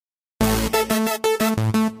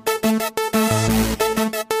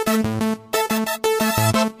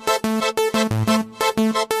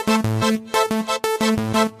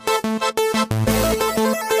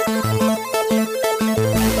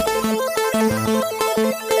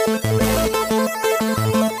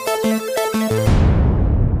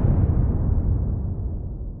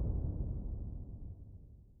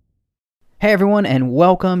Hey everyone, and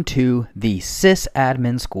welcome to the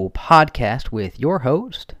Sysadmin School podcast with your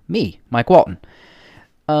host, me, Mike Walton.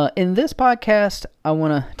 In this podcast, I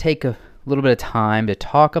want to take a little bit of time to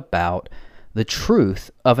talk about the truth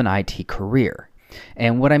of an IT career.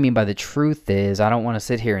 And what I mean by the truth is, I don't want to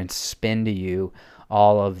sit here and spin to you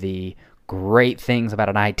all of the great things about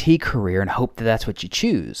an IT career and hope that that's what you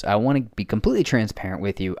choose. I want to be completely transparent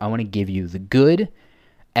with you. I want to give you the good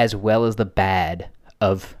as well as the bad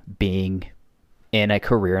of being in a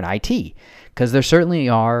career in IT, because there certainly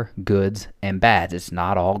are goods and bads. It's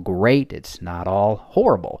not all great. It's not all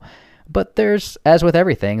horrible, but there's, as with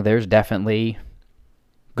everything, there's definitely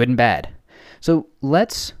good and bad. So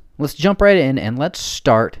let's jump right in and let's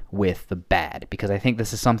start with the bad, because I think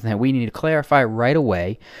this is something that we need to clarify right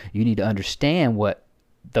away. You need to understand what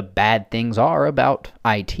the bad things are about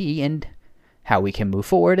IT and how we can move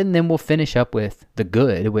forward, and then we'll finish up with the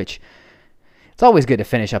good, which it's always good to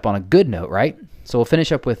finish up on a good note, right? So we'll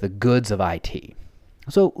finish up with the goods of IT.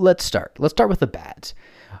 So let's start. Let's start with the bads.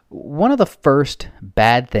 One of the first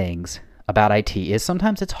bad things about IT is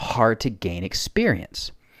sometimes it's hard to gain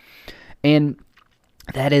experience. And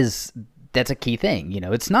that's a key thing.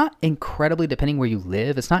 It's not incredibly, depending where you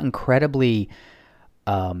live, it's not incredibly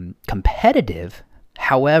competitive.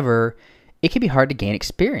 However, it can be hard to gain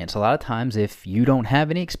experience. A lot of times, if you don't have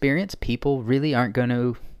any experience, people really aren't going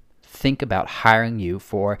to think about hiring you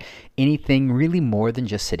for anything really more than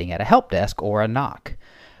just sitting at a help desk or a knock.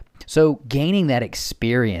 So gaining that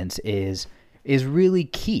experience is really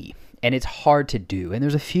key, and it's hard to do. And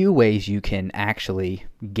there's a few ways you can actually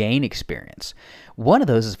gain experience. One of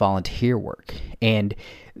those is volunteer work. And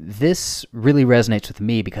this really resonates with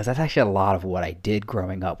me because that's actually a lot of what I did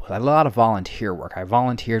growing up. A lot of volunteer work. I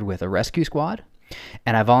volunteered with a rescue squad,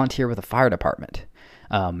 and I volunteered with a fire department.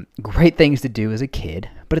 Great things to do as a kid,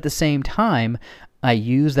 but at the same time, I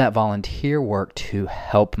use that volunteer work to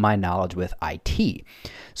help my knowledge with IT.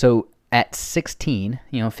 So at 15,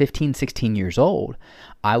 16 years old,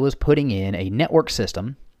 I was putting in a network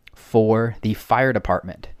system for the fire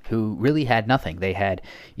department, who really had nothing. They had,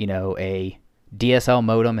 a DSL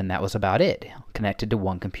modem, and that was about it, connected to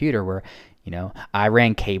one computer where I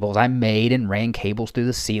ran cables. I made and ran cables through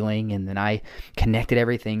the ceiling, and then I connected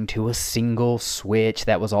everything to a single switch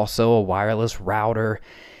that was also a wireless router,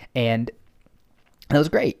 and that was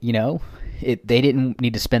great. They didn't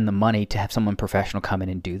need to spend the money to have someone professional come in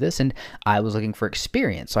and do this, and I was looking for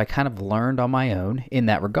experience, so I kind of learned on my own in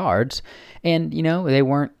that regards, and they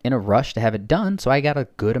weren't in a rush to have it done, so I got a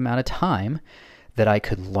good amount of time that I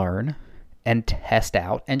could learn and test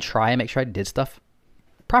out and try and make sure I did stuff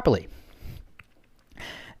properly.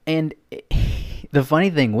 And the funny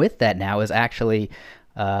thing with that now is actually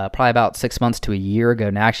probably about 6 months to a year ago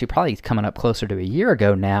now, actually probably coming up closer to a year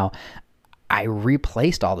ago now, I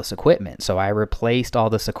replaced all this equipment. So I replaced all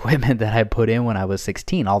this equipment that I put in when I was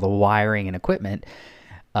 16, all the wiring and equipment,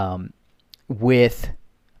 with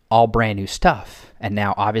all brand new stuff. And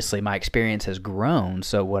now obviously my experience has grown.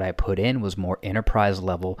 So what I put in was more enterprise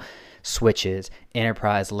level switches,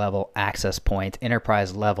 enterprise level access points,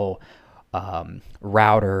 enterprise level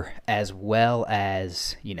router, as well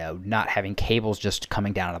as, not having cables just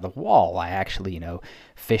coming down out of the wall. I actually,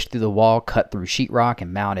 fished through the wall, cut through sheetrock,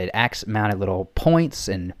 and mounted little points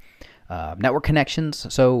and network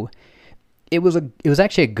connections. So it was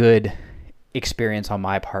actually a good experience on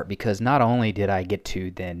my part, because not only did I get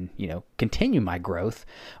to then, continue my growth,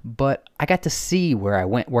 but I got to see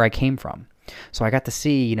where I came from. So I got to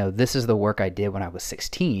see, this is the work I did when I was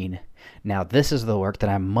 16. Now, this is the work that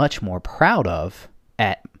I'm much more proud of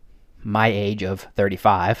at my age of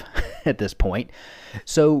 35 at this point.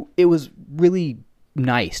 So it was really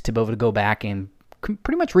nice to be able to go back and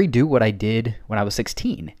pretty much redo what I did when I was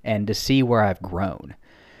 16 and to see where I've grown.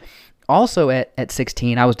 Also, at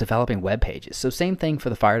 16, I was developing web pages. So same thing for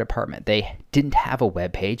the fire department. They didn't have a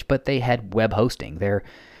web page, but they had web hosting. Their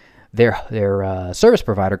service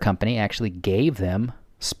provider company actually gave them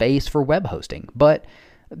space for web hosting, but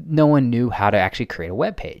no one knew how to actually create a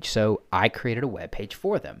web page. So I created a web page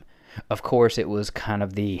for them. Of course, it was kind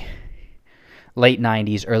of the late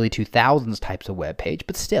 90s, early 2000s types of web page,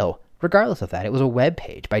 but still, regardless of that, it was a web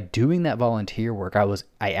page. By doing that volunteer work,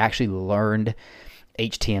 I actually learned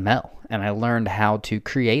HTML, and I learned how to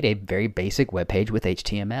create a very basic web page with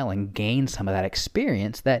HTML and gain some of that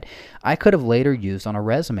experience that I could have later used on a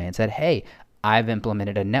resume and said, hey, I've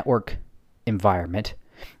implemented a network environment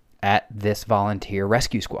at this volunteer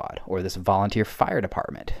rescue squad or this volunteer fire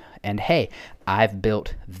department. And hey, I've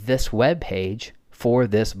built this web page for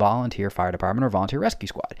this volunteer fire department or volunteer rescue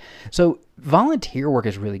squad. So volunteer work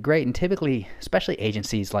is really great. And typically, especially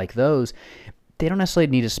agencies like those, they don't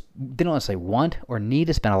necessarily want or need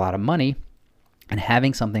to spend a lot of money, and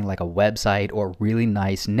having something like a website or really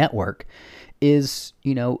nice network is,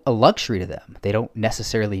 a luxury to them. They don't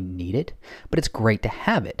necessarily need it, but it's great to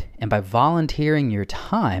have it. And by volunteering your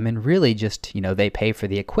time and really just, they pay for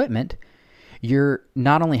the equipment, you're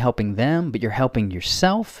not only helping them, but you're helping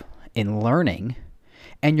yourself in learning,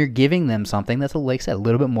 and you're giving them something that's, like I said, a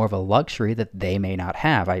little bit more of a luxury that they may not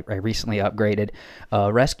have. I recently upgraded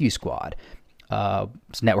a rescue squad,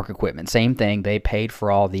 network equipment. Same thing. They paid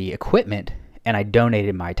for all the equipment, and I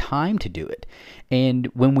donated my time to do it. And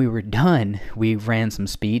when we were done, we ran some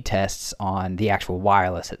speed tests on the actual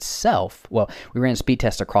wireless itself. Well, we ran speed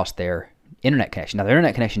tests across their internet connection. Now, their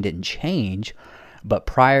internet connection didn't change, but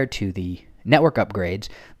prior to the network upgrades,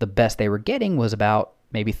 the best they were getting was about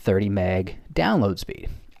maybe 30 meg download speed.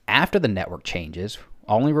 After the network changes,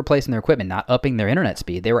 only replacing their equipment, not upping their internet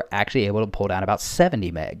speed, they were actually able to pull down about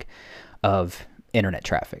 70 meg of internet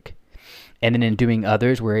traffic. And then in doing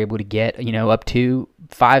others, we're able to get, up to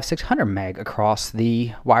 500-600 meg across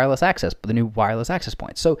the wireless access, the new wireless access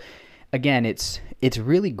points. So again, it's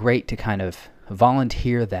really great to kind of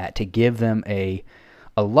volunteer that, to give them a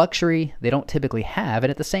luxury they don't typically have, and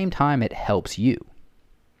at the same time, it helps you.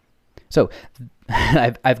 So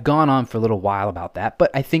I've gone on for a little while about that, but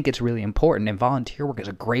I think it's really important, and volunteer work is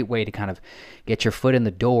a great way to kind of get your foot in the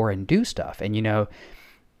door and do stuff. And,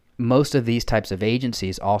 most of these types of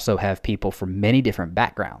agencies also have people from many different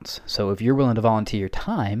backgrounds. So if you're willing to volunteer your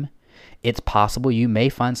time, it's possible you may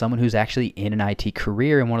find someone who's actually in an IT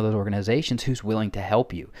career in one of those organizations who's willing to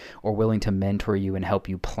help you or willing to mentor you and help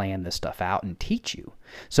you plan this stuff out and teach you.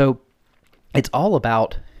 So it's all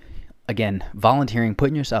about, again, volunteering,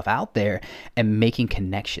 putting yourself out there and making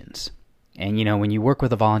connections. And, when you work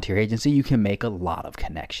with a volunteer agency, you can make a lot of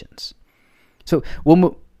connections. So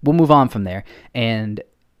we'll move on from there. And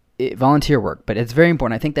volunteer work, but it's very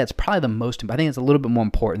important. I think that's probably the most, I think it's a little bit more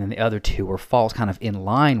important than the other two, or falls kind of in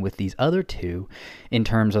line with these other two in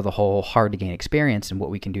terms of the whole hard to gain experience and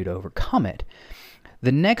what we can do to overcome it.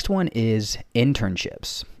 The next one is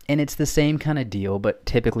internships, and it's the same kind of deal, but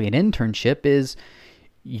typically an internship is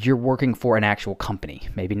you're working for an actual company,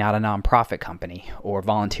 maybe not a nonprofit company or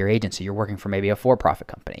volunteer agency. You're working for maybe a for-profit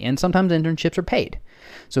company, and sometimes internships are paid.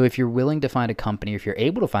 So if you're willing to find a company, if you're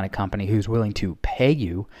able to find a company who's willing to pay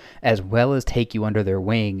you as well as take you under their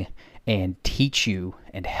wing and teach you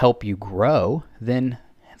and help you grow, then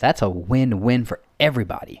that's a win-win for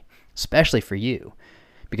everybody, especially for you,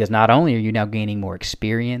 because not only are you now gaining more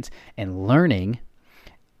experience and learning,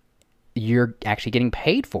 you're actually getting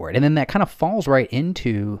paid for it. And then that kind of falls right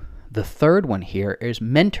into the third one here, is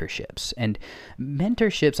mentorships. And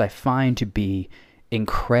mentorships I find to be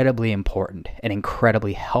incredibly important and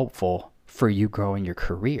incredibly helpful for you growing your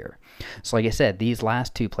career. So like I said, these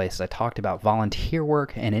last two places I talked about, volunteer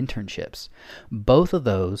work and internships, both of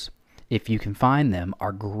those, if you can find them,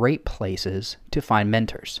 are great places to find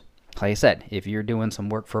mentors. Like I said, if you're doing some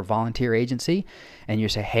work for a volunteer agency and you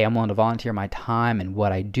say, hey, I'm willing to volunteer my time and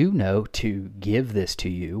what I do know to give this to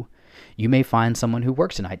you, you may find someone who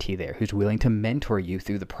works in IT there who's willing to mentor you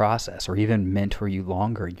through the process or even mentor you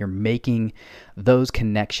longer. You're making those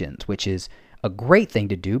connections, which is a great thing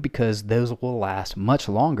to do because those will last much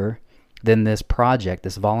longer than this project,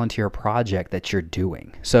 this volunteer project that you're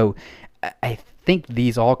doing. So I think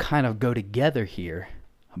these all kind of go together here.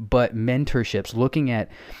 But mentorships, looking at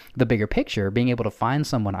the bigger picture, being able to find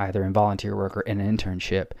someone either in volunteer work or in an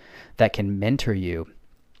internship that can mentor you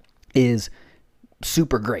is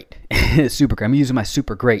super great. Super great. I'm using my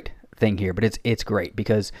super great thing here, but it's great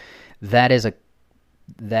because that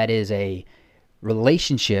is a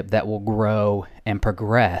relationship that will grow and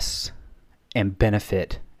progress and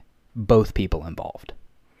benefit both people involved.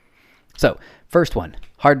 So, first one,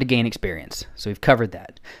 hard to gain experience. So we've covered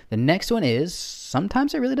that. The next one is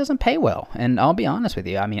sometimes it really doesn't pay well. And I'll be honest with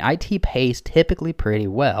you. I mean, IT pays typically pretty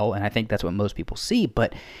well, and I think that's what most people see,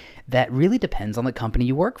 but that really depends on the company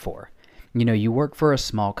you work for. You work for a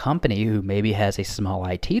small company who maybe has a small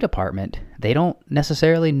IT department. They don't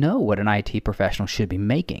necessarily know what an IT professional should be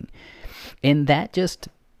making. And that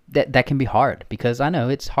can be hard because I know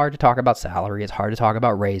it's hard to talk about salary. It's hard to talk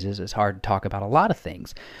about raises. It's hard to talk about a lot of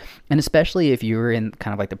things. And especially if you're in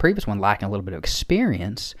kind of like the previous one, lacking a little bit of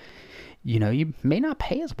experience, you may not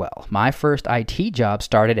pay as well. My first IT job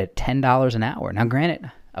started at $10 an hour. Now, granted,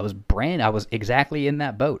 I was exactly in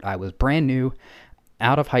that boat. I was brand new,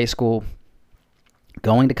 out of high school,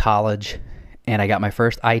 going to college, and I got my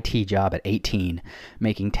first IT job at 18,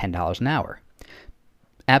 making $10 an hour.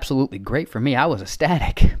 Absolutely great for me. I was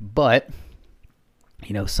ecstatic, but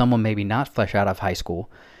someone maybe not fresh out of high school,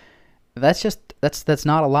 that's just that's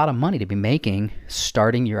not a lot of money to be making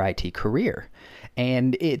starting your IT career.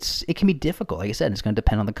 And it can be difficult. Like I said, it's going to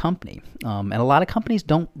depend on the company. And a lot of companies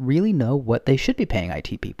don't really know what they should be paying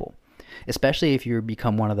IT people, especially if you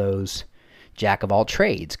become one of those jack of all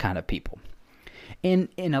trades kind of people. In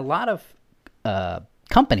a lot of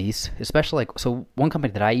companies, especially so one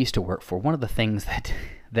company that I used to work for, one of the things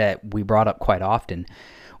that we brought up quite often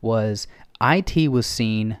was IT was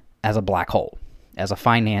seen as a black hole, as a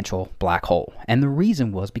financial black hole. And the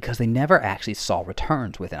reason was because they never actually saw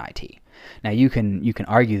returns within IT. Now you can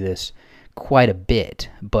argue this quite a bit,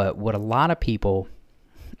 but what a lot of people,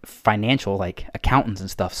 financial like accountants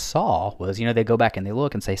and stuff, saw was, they go back and they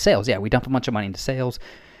look and say, sales, yeah, we dump a bunch of money into sales,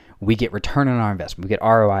 we get return on our investment, we get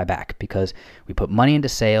ROI back because we put money into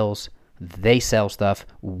sales, they sell stuff,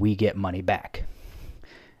 we get money back.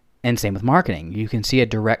 And same with marketing. You can see a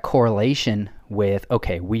direct correlation with,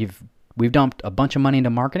 okay, we've dumped a bunch of money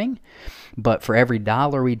into marketing, but for every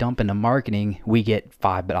dollar we dump into marketing, we get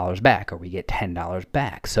 $5 back or we get $10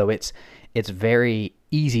 back. So it's very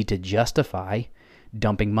easy to justify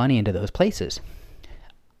dumping money into those places.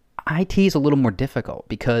 IT is a little more difficult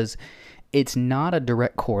because it's not a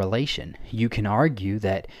direct correlation. You can argue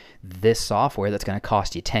that this software that's going to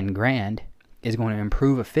cost you 10 grand is going to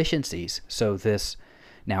improve efficiencies. So this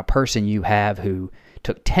now person you have who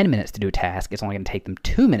took 10 minutes to do a task, it's only going to take them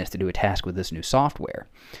 2 minutes to do a task with this new software.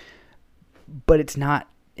 But it's not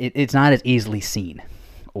as easily seen.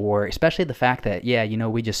 Or especially the fact that,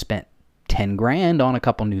 we just spent 10 grand on a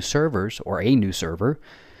couple new servers or a new server,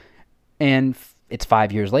 and it's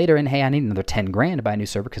 5 years later, and hey, I need another 10 grand to buy a new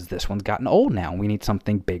server because this one's gotten old now and we need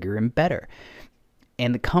something bigger and better.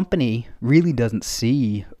 And the company really doesn't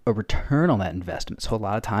see a return on that investment. So a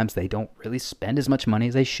lot of times they don't really spend as much money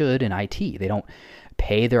as they should in IT. They don't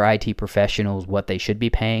pay their IT professionals what they should be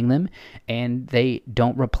paying them, and they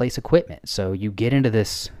don't replace equipment. So you get into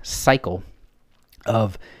this cycle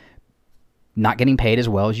of not getting paid as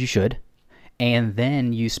well as you should, and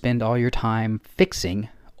then you spend all your time fixing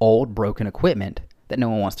old broken equipment that no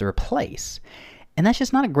one wants to replace. And that's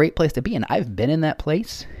just not a great place to be in. I've been in that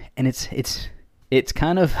place, and it's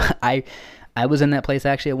kind of, I was in that place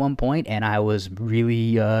actually at one point, and I was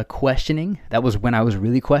really questioning. That was when I was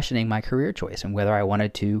really questioning my career choice and whether I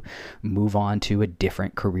wanted to move on to a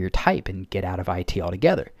different career type and get out of IT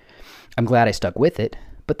altogether. I'm glad I stuck with it,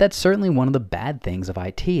 but that's certainly one of the bad things of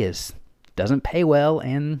IT is it doesn't pay well,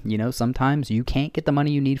 and sometimes you can't get the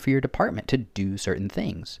money you need for your department to do certain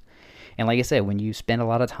things. And like I said, when you spend a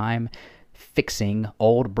lot of time fixing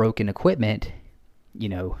old broken equipment,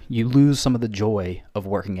 you lose some of the joy of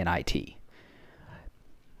working in IT.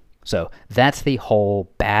 So that's the whole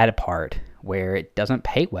bad part where it doesn't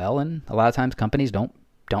pay well, and a lot of times companies don't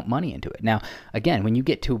dump money into it. Now, again, when you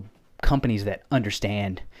get to companies that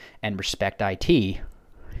understand and respect IT,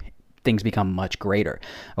 things become much greater.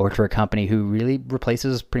 I worked for a company who really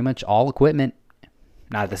replaces pretty much all equipment,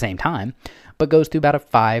 not at the same time, but goes through about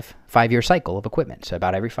a five-year cycle of equipment. So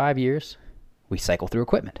about every 5 years, we cycle through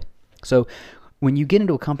equipment. So when you get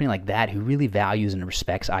into a company like that who really values and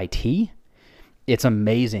respects IT, it's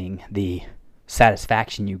amazing the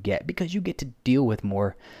satisfaction you get because you get to deal with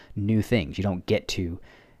more new things. You don't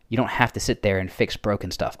have to sit there and fix broken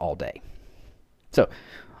stuff all day. So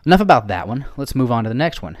enough about that one. Let's move on to the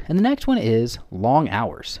next one. And the next one is long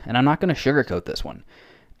hours. And I'm not going to sugarcoat this one.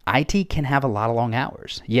 IT can have a lot of long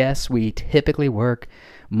hours. Yes, we typically work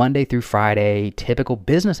Monday through Friday, typical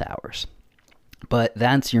business hours, but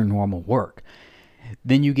that's your normal work.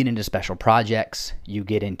 Then you get into special projects, you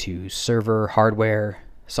get into server, hardware,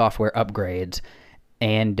 software upgrades,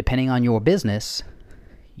 and depending on your business,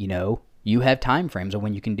 you have time frames of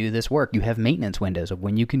when you can do this work. You have maintenance windows of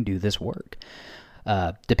when you can do this work,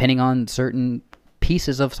 depending on certain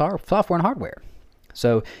pieces of software and hardware.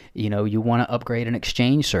 So, you want to upgrade an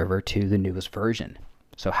Exchange server to the newest version.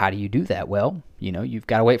 So how do you do that? Well, you've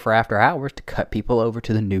got to wait for after hours to cut people over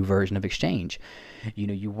to the new version of Exchange.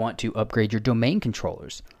 You want to upgrade your domain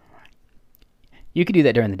controllers. You could do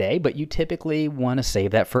that during the day, but you typically want to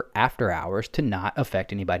save that for after hours to not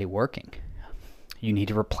affect anybody working. You need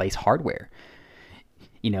to replace hardware.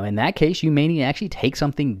 In that case, you may need to actually take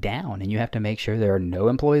something down, and you have to make sure there are no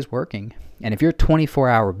employees working. And if you're a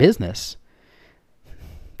 24-hour business,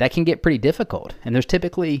 that can get pretty difficult. And there's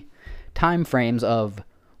typically time frames of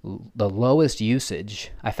the lowest usage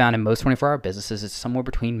I found in most 24-hour businesses is somewhere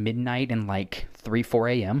between midnight and like 4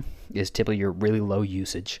 a.m. is typically your really low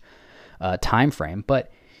usage time frame.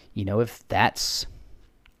 But if that's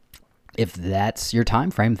your time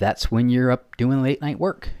frame, that's when you're up doing late night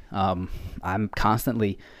work. I'm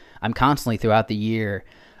constantly throughout the year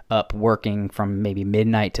up working from maybe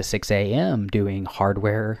midnight to 6 a.m. doing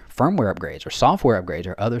hardware, firmware upgrades or software upgrades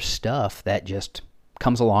or other stuff that just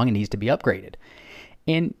comes along and needs to be upgraded.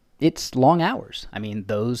 And it's long hours. I mean,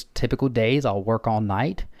 those typical days I'll work all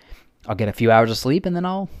night, I'll get a few hours of sleep, and then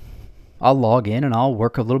I'll log in and I'll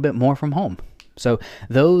work a little bit more from home. So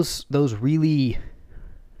those really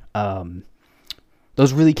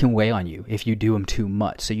can weigh on you if you do them too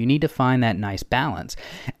much. So you need to find that nice balance,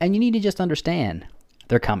 and you need to just understand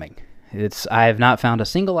they're coming. I have not found a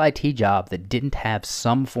single IT job that didn't have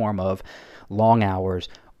some form of long hours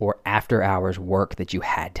or after hours work that you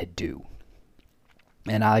had to do.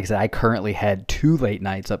 And like I said, I currently had 2 late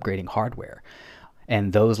nights upgrading hardware.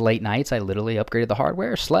 And those late nights, I literally upgraded the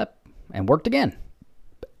hardware, slept, and worked again.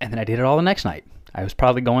 And then I did it all the next night. I was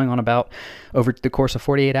probably going on about, over the course of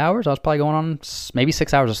 48 hours, I was probably going on maybe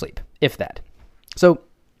 6 hours of sleep, if that. So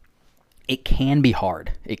it can be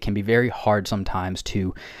hard. It can be very hard sometimes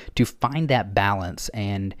to find that balance.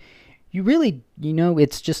 And you really,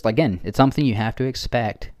 it's just, again, it's something you have to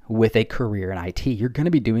expect with a career in IT. You're going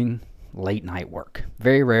to be doing late night work.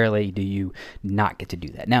 Very rarely do you not get to do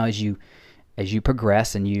that. Now, as you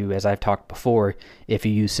progress and as I've talked before, if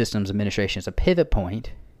you use systems administration as a pivot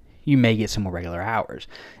point, you may get some more regular hours.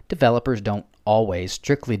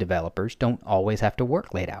 Strictly developers don't always have to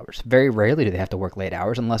work late hours. Very rarely do they have to work late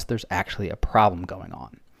hours unless there's actually a problem going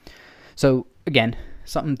on. So again,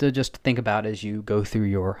 something to just think about as you go through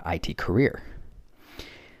your IT career.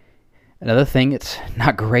 Another thing that's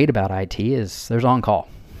not great about IT is there's on-call.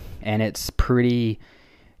 And it's pretty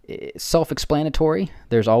self-explanatory.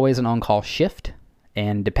 There's always an on-call shift.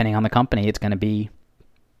 And depending on the company, it can be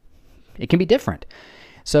different.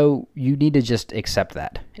 So you need to just accept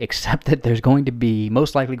that. Accept that there's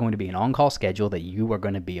most likely going to be an on-call schedule that you are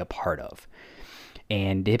going to be a part of.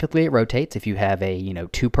 And typically it rotates. If you have a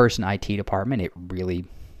 2-person IT department, it really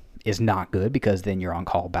is not good because then you're on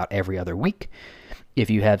call about every other week.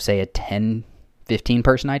 If you have, say, a 10,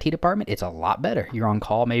 15-person IT department, it's a lot better. You're on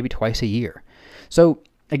call maybe twice a year. So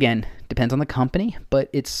again, depends on the company, but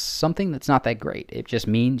it's something that's not that great. It just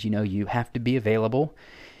means, you have to be available.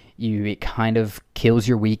 It kind of kills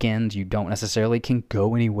your weekends. You don't necessarily can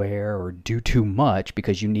go anywhere or do too much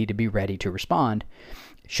because you need to be ready to respond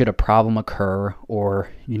should a problem occur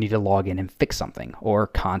or you need to log in and fix something or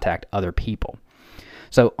contact other people.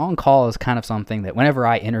 So on-call is kind of something that whenever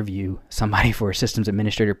I interview somebody for a systems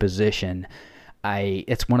administrator position,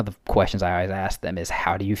 it's one of the questions I always ask them is,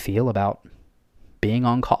 how do you feel about being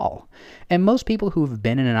on call? And most people who have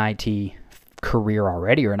been in an IT career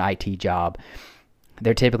already or an IT job,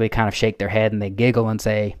 they're typically kind of shake their head and they giggle and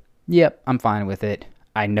say, yep, I'm fine with it.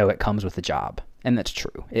 I know it comes with the job. And that's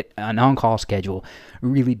true. An on-call schedule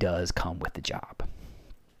really does come with the job.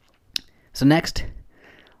 So next,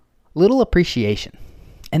 little appreciation.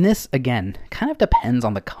 And this, again, kind of depends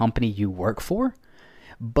on the company you work for.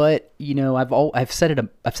 But, I've said it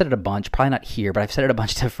a bunch, probably not here, but I've said it a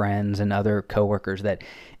bunch to friends and other coworkers that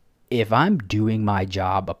if I'm doing my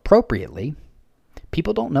job appropriately,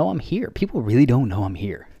 people don't know I'm here. People really don't know I'm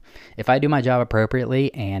here. If I do my job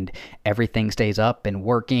appropriately and everything stays up and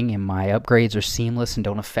working and my upgrades are seamless and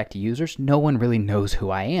don't affect users, no one really knows who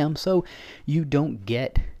I am. So you don't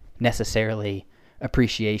get necessarily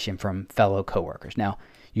appreciation from fellow coworkers. Now,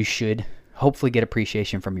 you should hopefully get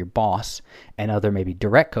appreciation from your boss and other maybe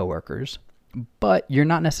direct coworkers, but you're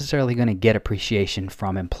not necessarily going to get appreciation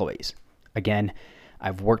from employees. Again,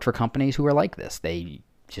 I've worked for companies who are like this. I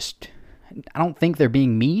don't think they're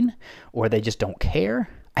being mean or they just don't care.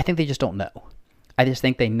 I think they just don't know. I just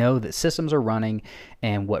think they know that systems are running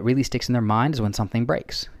and what really sticks in their mind is when something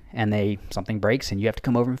breaks. And something breaks and you have to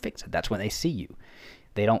come over and fix it. That's when they see you.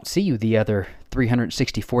 They don't see you the other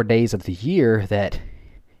 364 days of the year that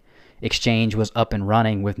Exchange was up and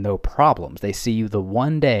running with no problems. They see you the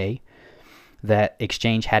one day that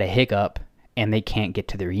Exchange had a hiccup and they can't get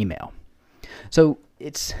to their email. So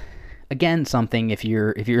it's, again, something if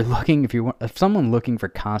someone looking for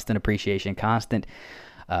constant appreciation, constant,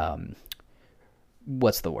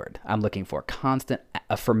 what's the word I'm looking for? Constant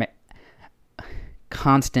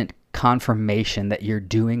confirmation that you're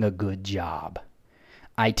doing a good job.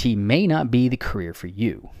 IT may not be the career for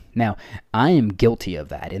you. Now, I am guilty of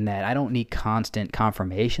that in that I don't need constant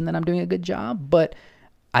confirmation that I'm doing a good job, but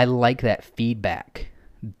I like that feedback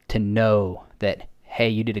to know that, hey,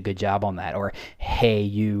 you did a good job on that, or hey,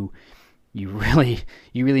 you really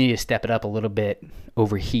need to step it up a little bit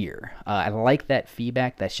over here. I like that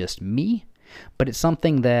feedback. That's just me, but it's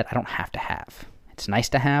something that I don't have to have. It's nice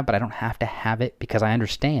to have, but I don't have to have it because I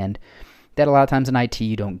understand that a lot of times in IT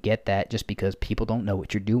you don't get that just because people don't know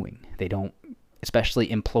what you're doing.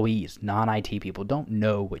 especially employees, non-IT people, don't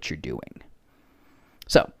know what you're doing.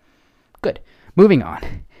 So, good. Moving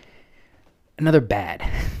on. Another bad.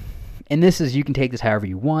 And this is, you can take this however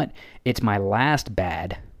you want. It's my last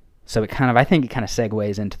bad. So I think it kind of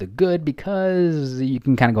segues into the good because you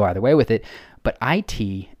can kind of go either way with it. But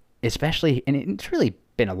IT, especially, and it's really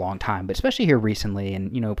been a long time, but especially here recently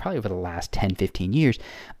and, probably over the last 10, 15 years,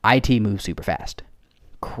 IT moves super fast.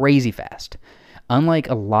 Crazy fast. Unlike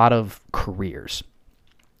a lot of careers,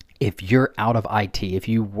 if you're out of IT, if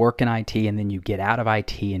you work in IT and then you get out of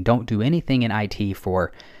IT and don't do anything in IT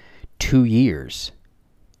for 2 years,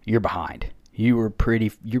 you're behind. You're pretty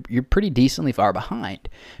decently far behind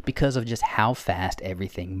because of just how fast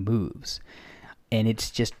everything moves. And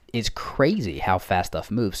it's crazy how fast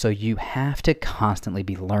stuff moves. So you have to constantly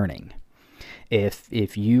be learning.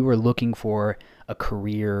 If you are looking for a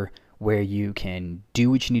career where you can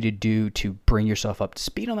do what you need to do to bring yourself up to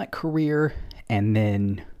speed on that career and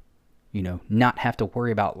then, not have to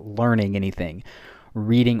worry about learning anything,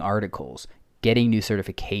 reading articles, getting new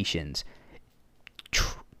certifications,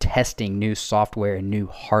 testing new software and new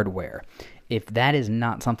hardware. If that is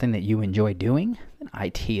not something that you enjoy doing, then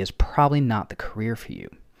IT is probably not the career for you.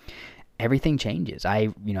 Everything changes.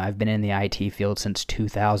 I've been in the IT field since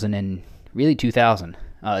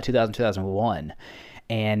 2001,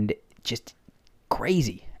 and just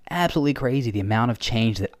crazy, absolutely crazy the amount of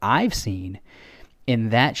change that I've seen in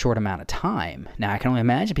that short amount of time. Now, I can only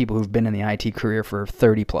imagine people who've been in the IT career for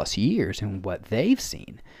 30 plus years and what they've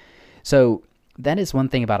seen. So that is one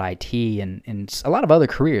thing about IT and a lot of other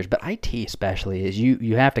careers, but IT especially, is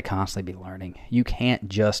you have to constantly be learning. You can't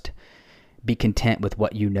just be content with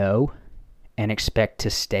what you know and expect to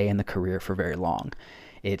stay in the career for very long.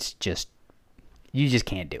 You just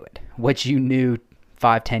can't do it. What you knew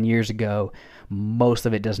 5-10 years ago, most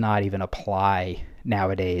of it does not even apply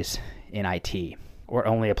nowadays in IT, or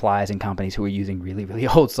only applies in companies who are using really, really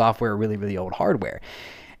old software, really, really old hardware.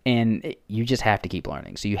 And you just have to keep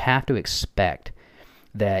learning. So you have to expect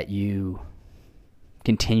that you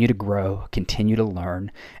continue to grow, continue to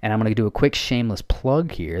learn. And I'm going to do a quick shameless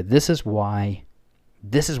plug here. This is why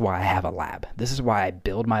I have a lab. This is why I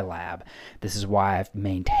build my lab. This is why I've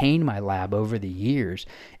maintained my lab over the years,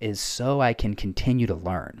 is so I can continue to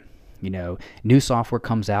learn. New software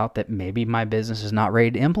comes out that maybe my business is not ready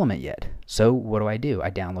to implement yet. So what do? I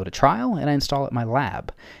download a trial and I install it in my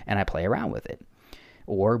lab and I play around with it.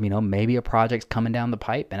 Or, maybe a project's coming down the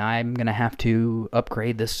pipe and I'm going to have to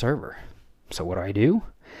upgrade this server. So what do?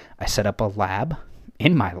 I set up a lab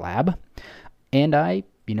in my lab and I,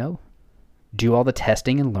 do all the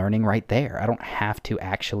testing and learning right there. I don't have to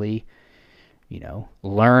actually,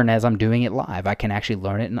 learn as I'm doing it live. I can actually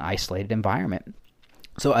learn it in an isolated environment.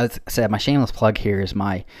 So as I said, my shameless plug here is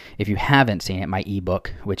if you haven't seen it, my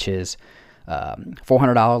ebook, which is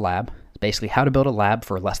 $400 lab. Basically how to build a lab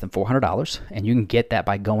for less than $400, and you can get that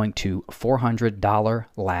by going to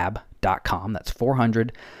 $400lab.com. That's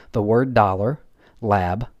 400, the word dollar,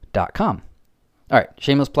 lab.com. All right,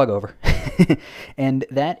 shameless plug over. And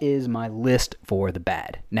that is my list for the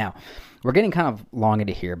bad. Now, we're getting kind of long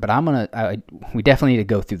into here, but we definitely need to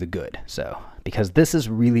go through the good. So, because this is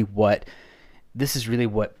really what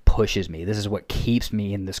pushes me. This is what keeps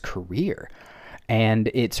me in this career. And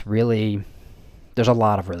there's a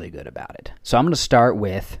lot of really good about it. So I'm going to start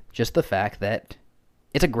with just the fact that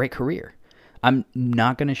it's a great career. I'm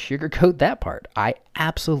not going to sugarcoat that part. I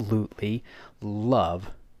absolutely love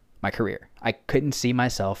my career. I couldn't see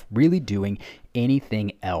myself really doing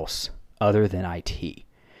anything else other than IT.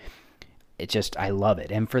 I love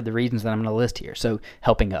it. And for the reasons that I'm going to list here. So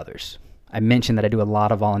helping others. I mentioned that I did a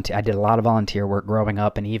lot of volunteer work growing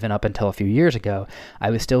up, and even up until a few years ago, I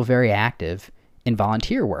was still very active in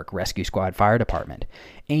volunteer work, rescue squad, fire department.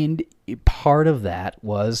 And part of that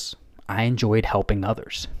was I enjoyed helping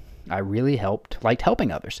others. I really liked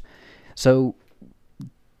helping others. So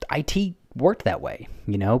IT worked that way.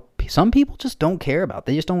 Some people just don't care about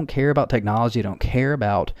technology, don't care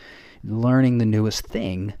about learning the newest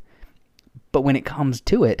thing. But when it comes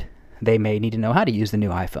to it, they may need to know how to use the new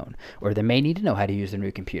iPhone, or they may need to know how to use the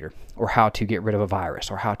new computer, or how to get rid of a virus,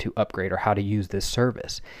 or how to upgrade, or how to use this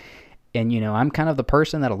service. And, I'm kind of the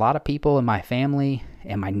person that a lot of people in my family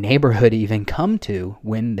and my neighborhood even come to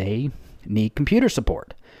when they need computer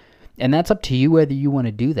support. And that's up to you whether you want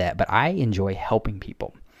to do that. But I enjoy helping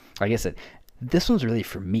people. Like I said, this one's really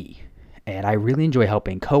for me. And I really enjoy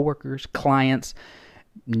helping coworkers, clients,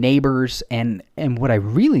 neighbors. And what I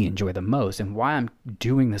really enjoy the most, and why I'm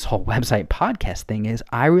doing this whole website podcast thing, is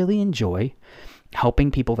I really enjoy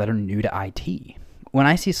helping people that are new to IT. When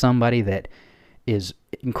I see somebody that is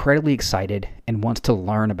incredibly excited and wants to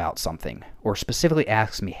learn about something, or specifically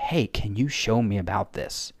asks me, hey, can you show me about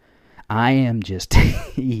this? I am just,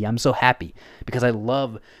 I'm so happy because I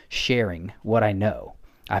love sharing what I know.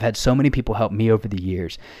 I've had so many people help me over the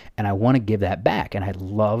years, and I want to give that back. And I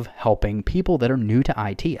love helping people that are new to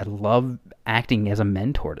IT. I love acting as a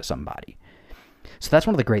mentor to somebody. So that's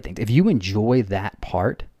one of the great things. If you enjoy that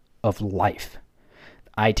part of life,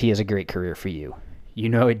 IT is a great career for you. You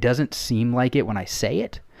know, it doesn't seem like it when I say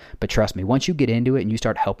it, but trust me, once you get into it and you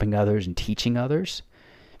start helping others and teaching others,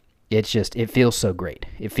 it feels so great.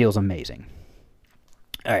 It feels amazing.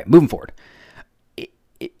 All right, moving forward.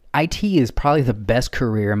 IT is probably the best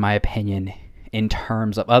career, in my opinion, in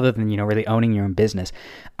terms of, other than, really owning your own business.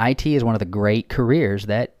 IT is one of the great careers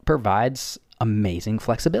that provides amazing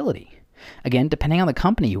flexibility. Again, depending on the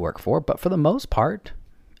company you work for, but for the most part,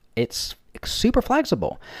 it's super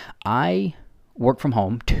flexible. I work from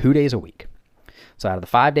home 2 days a week. So out of the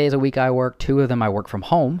 5 days a week I work, 2 of them I work from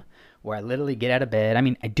home, where I literally get out of bed.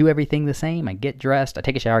 I do everything the same. I get dressed, I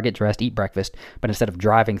take a shower, get dressed, eat breakfast, but instead of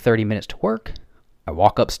driving 30 minutes to work, I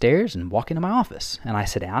walk upstairs and walk into my office, and I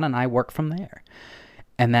sit down and I work from there.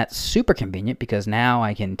 And that's super convenient because now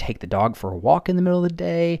I can take the dog for a walk in the middle of the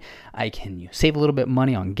day. I can save a little bit of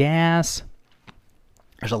money on gas.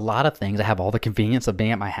 There's a lot of things. I have all the convenience of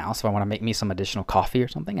being at my house. If I want to make me some additional coffee or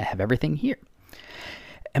something, I have everything here.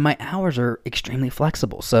 And my hours are extremely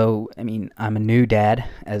flexible. So, I'm a new dad,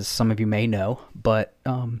 as some of you may know, but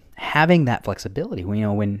having that flexibility,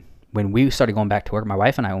 when we started going back to work, my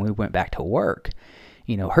wife and I, when we went back to work,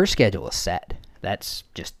 her schedule is set. That's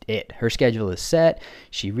just it. Her schedule is set.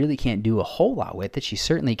 She really can't do a whole lot with it. She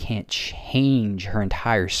certainly can't change her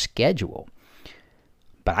entire schedule,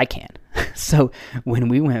 but I can. So when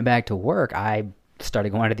we went back to work, I started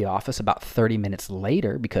going to the office about 30 minutes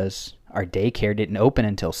later because our daycare didn't open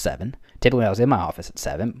until 7. Typically I was in my office at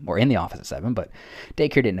 7, or in the office at 7, but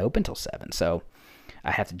daycare didn't open until 7. So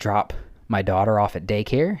I have to drop my daughter off at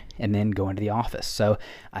daycare and then go into the office. So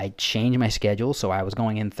I changed my schedule, so I was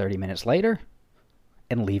going in 30 minutes later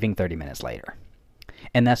and leaving 30 minutes later.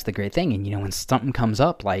 And that's the great thing. And when something comes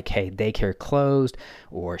up like, hey, daycare closed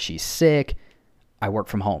or she's sick, I work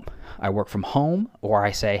from home. Or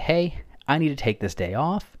I say, hey, I need to take this day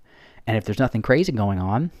off. And if there's nothing crazy going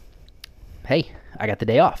on, hey, I got the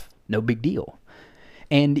day off. No big deal.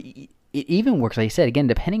 And it even works, like I said, again,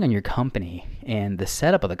 depending on your company and the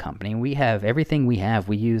setup of the company. We have everything we have.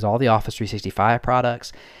 We use all the Office 365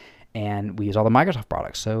 products, and we use all the Microsoft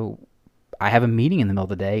products. So I have a meeting in the middle of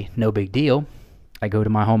the day, no big deal. I go to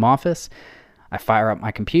my home office, I fire up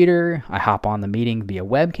my computer, I hop on the meeting via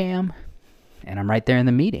webcam, and I'm right there in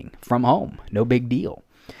the meeting from home. No big deal.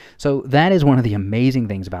 So that is one of the amazing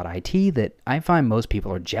things about IT that I find most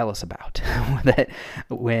people are jealous about. That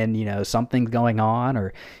when, something's going on,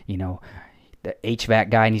 or, the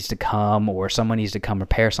HVAC guy needs to come, or someone needs to come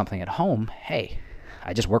repair something at home, hey,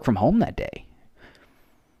 I just work from home that day.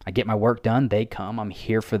 I get my work done, they come, I'm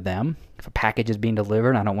here for them. If a package is being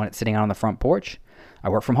delivered and I don't want it sitting out on the front porch, I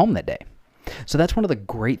work from home that day. So that's one of the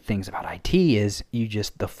great things about IT is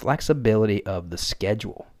the flexibility of the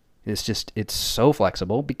schedule. It's so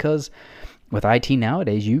flexible because with IT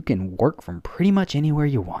nowadays, you can work from pretty much anywhere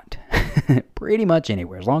you want. Pretty much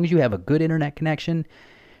anywhere. As long as you have a good internet connection,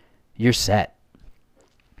 you're set.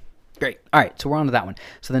 Great. All right, so we're on to that one.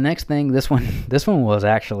 So the next thing, this one was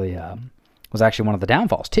actually one of the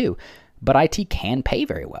downfalls too. But IT can pay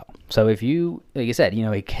very well. So if you, like I said,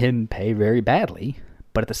 it can pay very badly.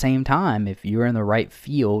 But at the same time, if you're in the right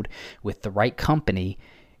field with the right company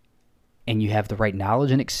and you have the right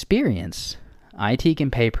knowledge and experience, IT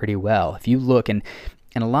can pay pretty well. If you look, and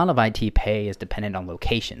a lot of IT pay is dependent on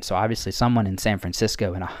location. So obviously someone in San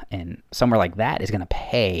Francisco and somewhere like that is going to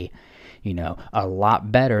pay, a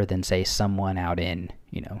lot better than, say, someone out in,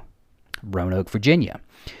 Roanoke, Virginia.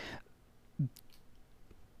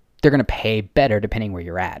 They're going to pay better depending where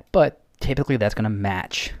you're at, but typically that's going to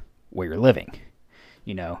match where you're living.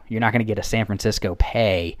 You're not going to get a San Francisco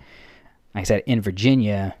pay, like I said, in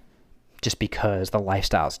Virginia, just because the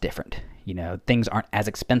lifestyle is different. Things aren't as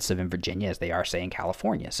expensive in Virginia as they are, say, in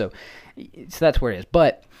California. So that's where it is.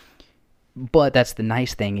 But that's the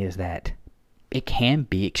nice thing, is that it can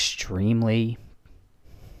be extremely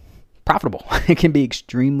profitable. It can be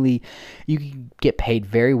you can get paid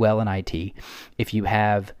very well in IT if you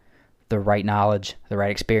have the right knowledge, the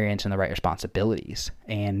right experience, and the right responsibilities.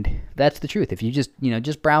 And that's the truth. If you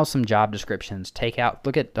just browse some job descriptions,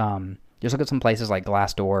 look at some places like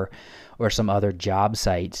Glassdoor or some other job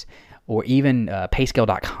sites, or even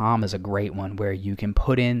payscale.com is a great one where you can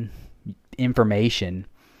put in information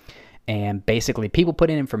And basically, people put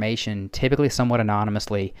in information, typically somewhat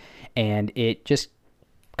anonymously, and it just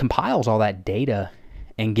compiles all that data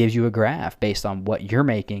and gives you a graph based on what you're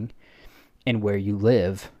making and where you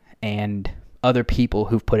live and other people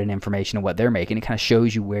who've put in information on what they're making. It kind of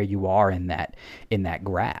shows you where you are in that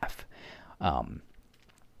graph.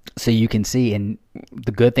 So you can see, and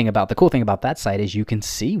the cool thing about that site is you can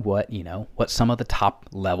see what some of the top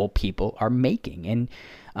level people are making, and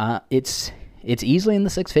it's easily in the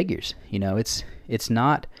six figures. It's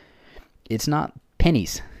not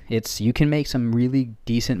pennies. You can make some really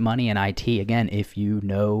decent money in IT, again, if you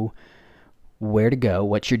know where to go,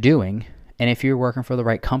 what you're doing, and if you're working for the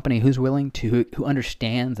right company who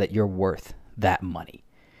understands that you're worth that money.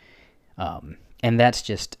 And that's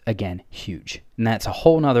just, again, huge. And that's a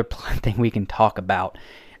whole nother thing we can talk about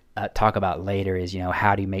later is,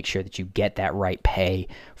 how do you make sure that you get that right pay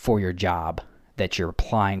for your job that you're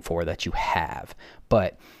applying for, that you have.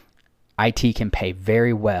 But IT can pay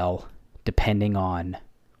very well depending on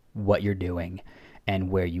what you're doing and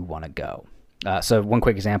where you want to go. So one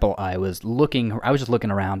quick example, I was just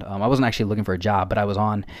looking around. I wasn't actually looking for a job, but I was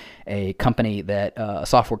on a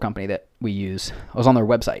software company that we use. I was on their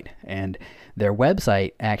website, and their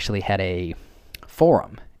website actually had a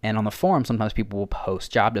forum. And on the forum, sometimes people will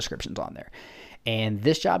post job descriptions on there. And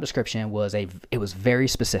this job description was very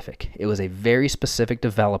specific. It was a very specific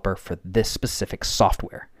developer for this specific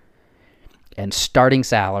software. And starting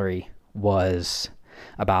salary was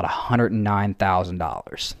about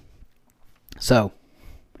 $109,000. So,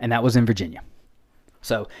 and that was in Virginia.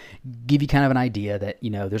 So, give you kind of an idea that,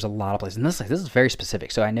 there's a lot of places. And this is very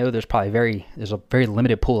specific. So I know there's a very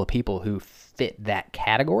limited pool of people who fit that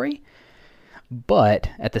category. But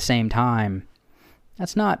at the same time,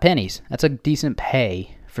 that's not pennies. That's a decent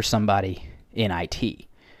pay for somebody in IT.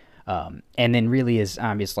 And then really is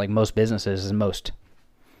obvious, like most businesses and most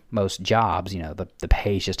jobs, the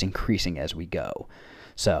pay is just increasing as we go.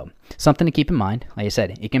 So something to keep in mind. Like I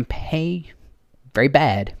said, it can pay very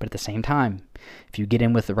bad, but at the same time, if you get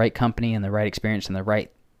in with the right company and the right experience and the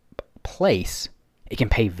right place, it can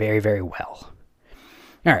pay very, very well.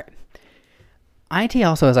 All right. IT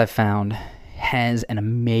also, as I've found, has an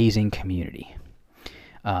amazing community.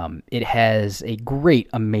 It has a great,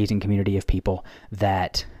 amazing community of people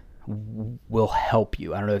that will help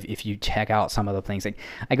you. I don't know if you check out some of the things. Like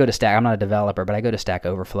I go to Stack. I'm not a developer, but I go to Stack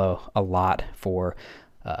Overflow a lot for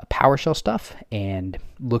PowerShell stuff and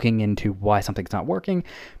looking into why something's not working.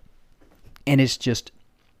 And it's just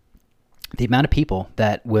the amount of people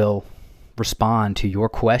that will respond to your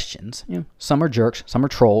questions. Some are jerks, some are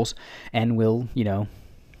trolls, and will,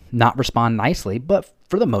 not respond nicely. But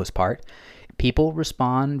for the most part, people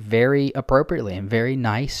respond very appropriately and very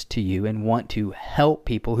nice to you and want to help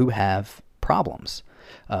people who have problems.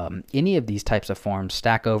 Any of these types of forums,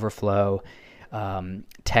 Stack Overflow,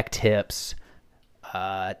 Tech Tips,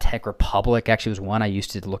 Tech Republic actually was one I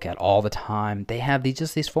used to look at all the time. They have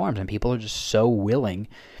these forums, and people are just so willing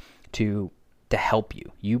to help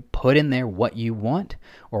you. You put in there what you want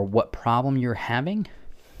or what problem you're having,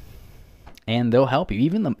 and they'll help you.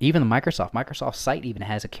 Even the Microsoft site even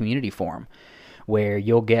has a community forum where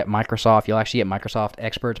you'll actually get Microsoft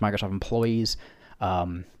experts, Microsoft employees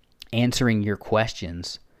answering your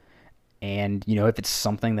questions. And, if it's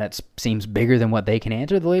something that seems bigger than what they can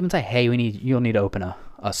answer, they'll even say, hey, you'll need to open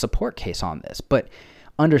a support case on this. But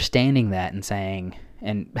understanding that and saying,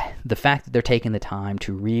 and the fact that they're taking the time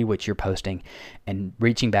to read what you're posting and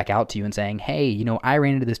reaching back out to you and saying, hey, I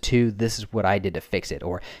ran into this too. This is what I did to fix it.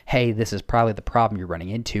 Or, hey, this is probably the problem you're running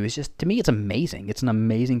into. It's just, to me, it's amazing. It's an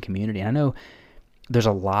amazing community. And I know there's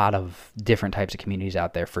a lot of different types of communities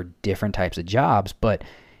out there for different types of jobs, but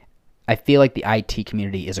I feel like the IT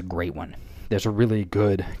community is a great one. There's a really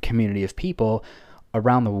good community of people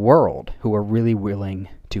around the world who are really willing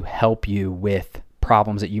to help you with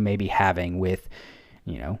problems that you may be having with,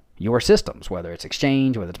 your systems, whether it's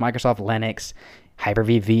Exchange, whether it's Microsoft Linux,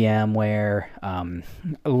 Hyper-V VMware,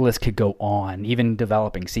 a list could go on, even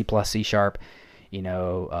developing C++, C#,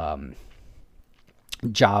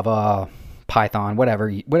 Java, Python, whatever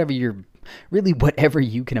you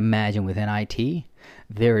can imagine within IT,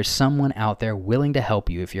 there is someone out there willing to help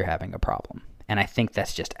you if you're having a problem. And I think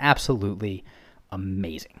that's just absolutely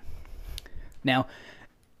amazing. Now,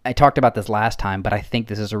 I talked about this last time, but I think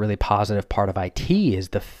this is a really positive part of IT is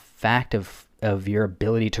the fact of your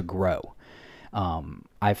ability to grow.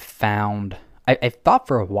 I thought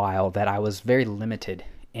for a while that I was very limited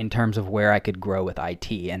in terms of where I could grow with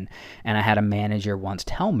IT. And I had a manager once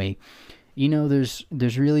tell me, there's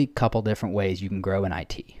really a couple different ways you can grow in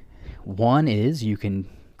IT. One is you can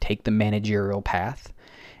take the managerial path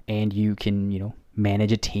and you can,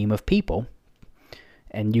 manage a team of people,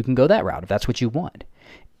 and you can go that route if that's what you want.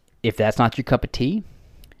 If that's not your cup of tea,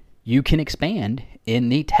 you can expand in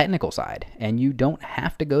the technical side, and you don't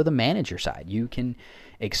have to go the manager side. You can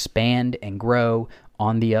expand and grow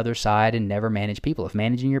on the other side and never manage people. If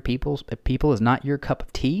managing your people is not your cup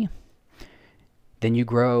of tea, then you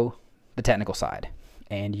grow the technical side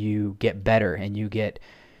and you get better, and you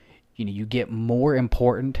get more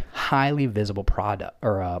important, highly visible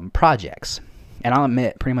projects. And I'll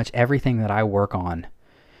admit, pretty much everything that I work on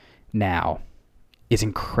now is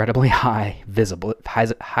incredibly high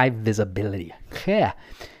visibility. Yeah.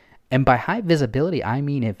 And by high visibility, I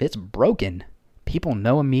mean if it's broken, people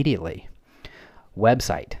know immediately.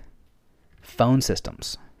 Website, phone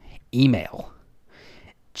systems, email,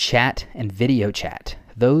 chat and video chat.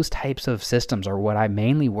 Those types of systems are what I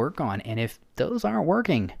mainly work on. And if those aren't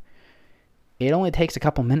working, it only takes a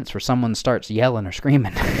couple minutes for someone starts yelling or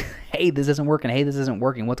screaming, hey, this isn't working. Hey, this isn't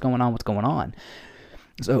working. What's going on? What's going on?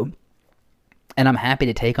 So, and I'm happy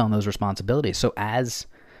to take on those responsibilities. So as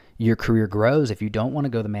your career grows, if you don't want to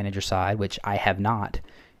go the manager side, which I have not,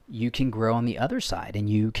 you can grow on the other side, and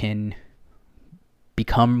you can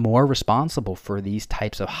become more responsible for these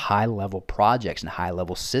types of high-level projects and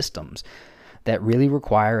high-level systems that really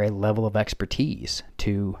require a level of expertise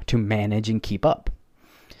to manage and keep up.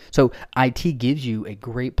 So IT gives you a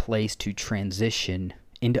great place to transition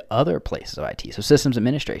into other places of IT. So systems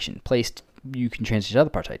administration, you can transition to other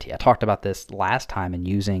parts of IT. I talked about this last time and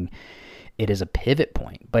using it as a pivot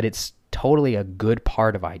point, but it's totally a good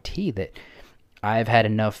part of IT that I've had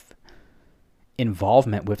enough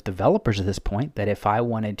involvement with developers at this point that if I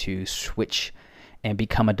wanted to switch and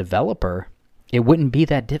become a developer, it wouldn't be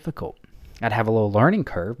that difficult. I'd have a little learning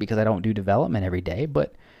curve because I don't do development every day,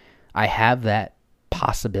 but I have that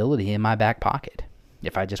possibility in my back pocket.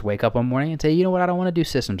 If I just wake up one morning and say, you know what, I don't want to do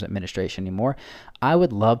systems administration anymore. I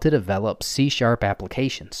would love to develop C#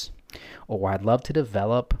 applications, or I'd love to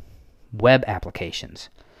develop web applications.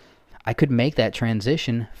 I could make that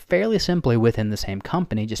transition fairly simply within the same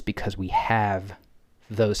company just because we have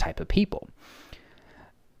those type of people.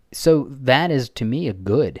 So that is, to me,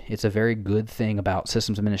 it's a very good thing about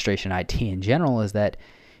systems administration IT in general, is that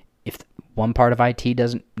if one part of IT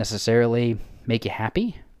doesn't necessarily make you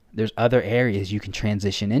happy, there's other areas you can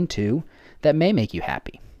transition into that may make you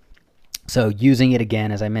happy. So using it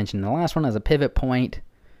again, as I mentioned in the last one, as a pivot point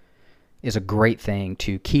is a great thing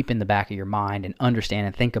to keep in the back of your mind and understand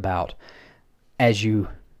and think about as you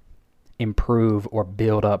improve or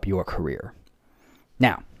build up your career.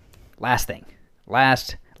 Now, last thing,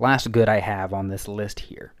 last good I have on this list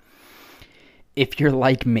here. If you're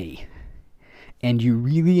like me and you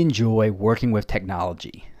really enjoy working with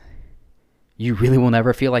technology, you really will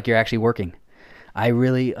never feel like you're actually working.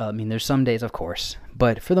 There's some days, of course,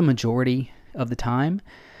 but for the majority of the time,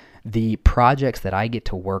 the projects that I get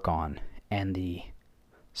to work on and the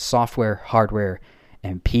software, hardware,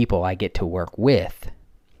 and people I get to work with,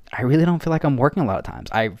 I really don't feel like I'm working a lot of times.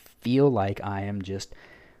 I feel like I am just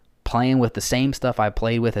playing with the same stuff I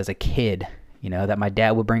played with as a kid, that my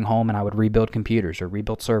dad would bring home and I would rebuild computers or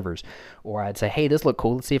rebuild servers, or I'd say, hey, this looked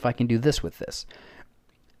cool. Let's see if I can do this with this.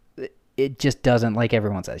 It just doesn't, like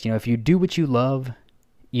everyone says, if you do what you love,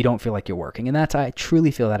 you don't feel like you're working. And I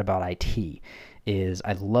truly feel that about IT, is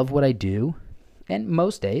I love what I do. And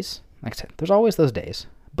most days, like I said, there's always those days,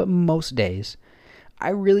 but most days, I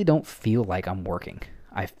really don't feel like I'm working.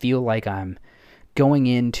 I feel like I'm going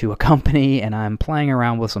into a company and I'm playing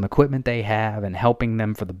around with some equipment they have and helping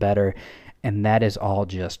them for the better. And that is all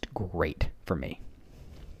just great for me.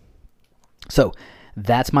 So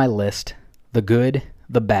that's my list, the good,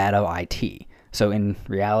 the bad of IT. So in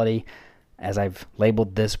reality, as I've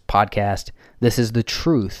labeled this podcast, this is the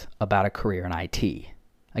truth about a career in IT.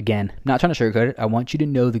 Again, not trying to sugarcoat it. I want you to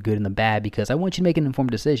know the good and the bad because I want you to make an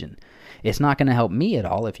informed decision. It's not going to help me at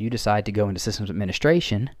all if you decide to go into systems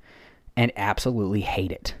administration and absolutely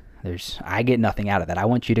hate it. I get nothing out of that. I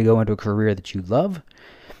want you to go into a career that you love,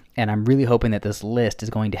 and I'm really hoping that this list is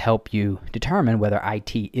going to help you determine whether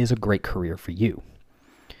IT is a great career for you.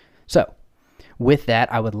 So, with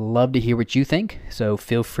that, I would love to hear what you think. So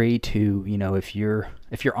feel free to, if you're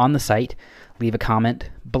on the site, leave a comment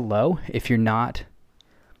below. If you're not,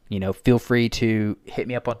 feel free to hit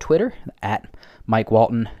me up on Twitter at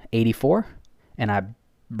MikeWalton84, and I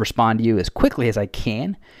respond to you as quickly as I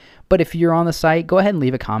can. But if you're on the site, go ahead and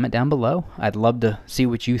leave a comment down below. I'd love to see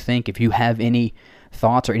what you think. If you have any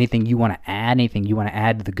thoughts or anything you want to add,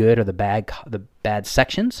 to the good or the bad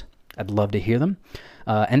sections, I'd love to hear them.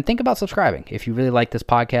 And think about subscribing. If you really like this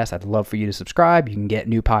podcast, I'd love for you to subscribe. You can get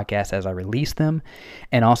new podcasts as I release them,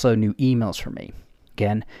 and also new emails from me.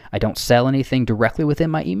 Again, I don't sell anything directly within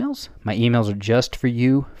my emails. My emails are just for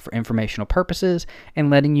you for informational purposes and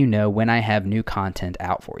letting you know when I have new content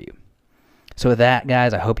out for you. So with that,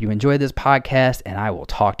 guys, I hope you enjoyed this podcast, and I will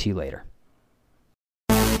talk to you later.